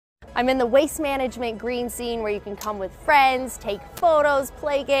I'm in the waste management green scene where you can come with friends, take photos,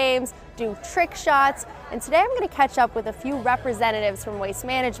 play games, do trick shots, and today I'm going to catch up with a few representatives from waste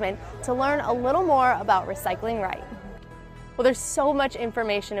management to learn a little more about recycling right. Well, there's so much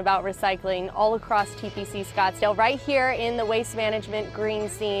information about recycling all across TPC Scottsdale, right here in the waste management green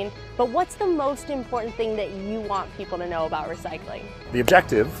scene. But what's the most important thing that you want people to know about recycling? The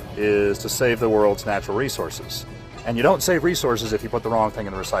objective is to save the world's natural resources. And you don't save resources if you put the wrong thing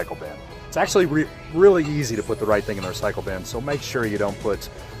in the recycle bin. It's actually really easy to put the right thing in the recycle bin, so make sure you don't put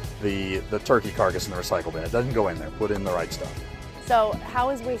the turkey carcass in the recycle bin. It doesn't go in there. Put in the right stuff. So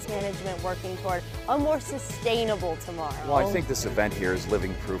how is waste management working toward a more sustainable tomorrow? Well, I think this event here is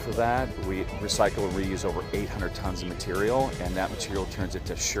living proof of that. We recycle and reuse over 800 tons of material, and that material turns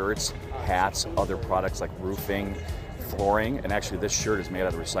into shirts, hats, other products like roofing, flooring, and actually this shirt is made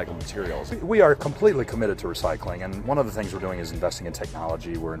out of recycled materials. We are completely committed to recycling, and one of the things we're doing is investing in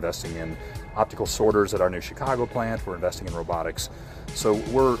technology. We're investing in optical sorters at our new Chicago plant. We're investing in robotics. So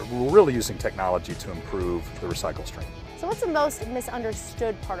we're really using technology to improve the recycle stream. So what's the most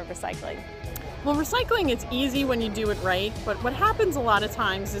misunderstood part of recycling? Well, recycling is easy when you do it right, but what happens a lot of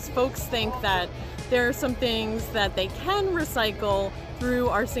times is folks think that there are some things that they can recycle through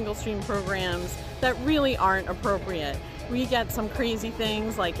our single stream programs that really aren't appropriate. We get some crazy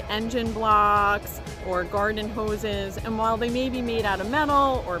things like engine blocks or garden hoses, and while they may be made out of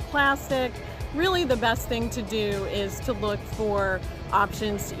metal or plastic, really the best thing to do is to look for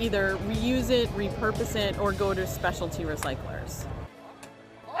options to either reuse it, repurpose it, or go to specialty recyclers.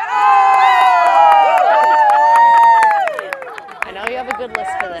 I know you have a good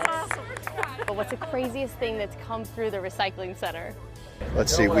list for this, but what's the craziest thing that's come through the recycling center?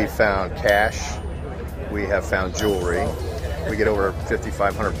 Let's see, we found cash, we have found jewelry, we get over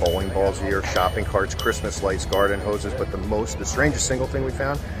 5,500 bowling balls a year, shopping carts, Christmas lights, garden hoses, but the strangest single thing we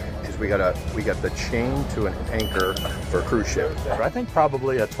found is we got the chain to an anchor for a cruise ship. I think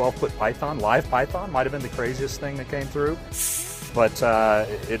probably a 12-foot python, live python, might have been the craziest thing that came through. But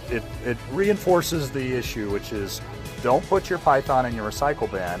it reinforces the issue, which is don't put your python in your recycle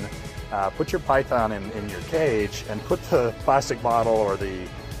bin. Put your python in your cage and put the plastic bottle or the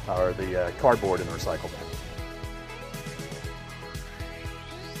cardboard in the recycle bin.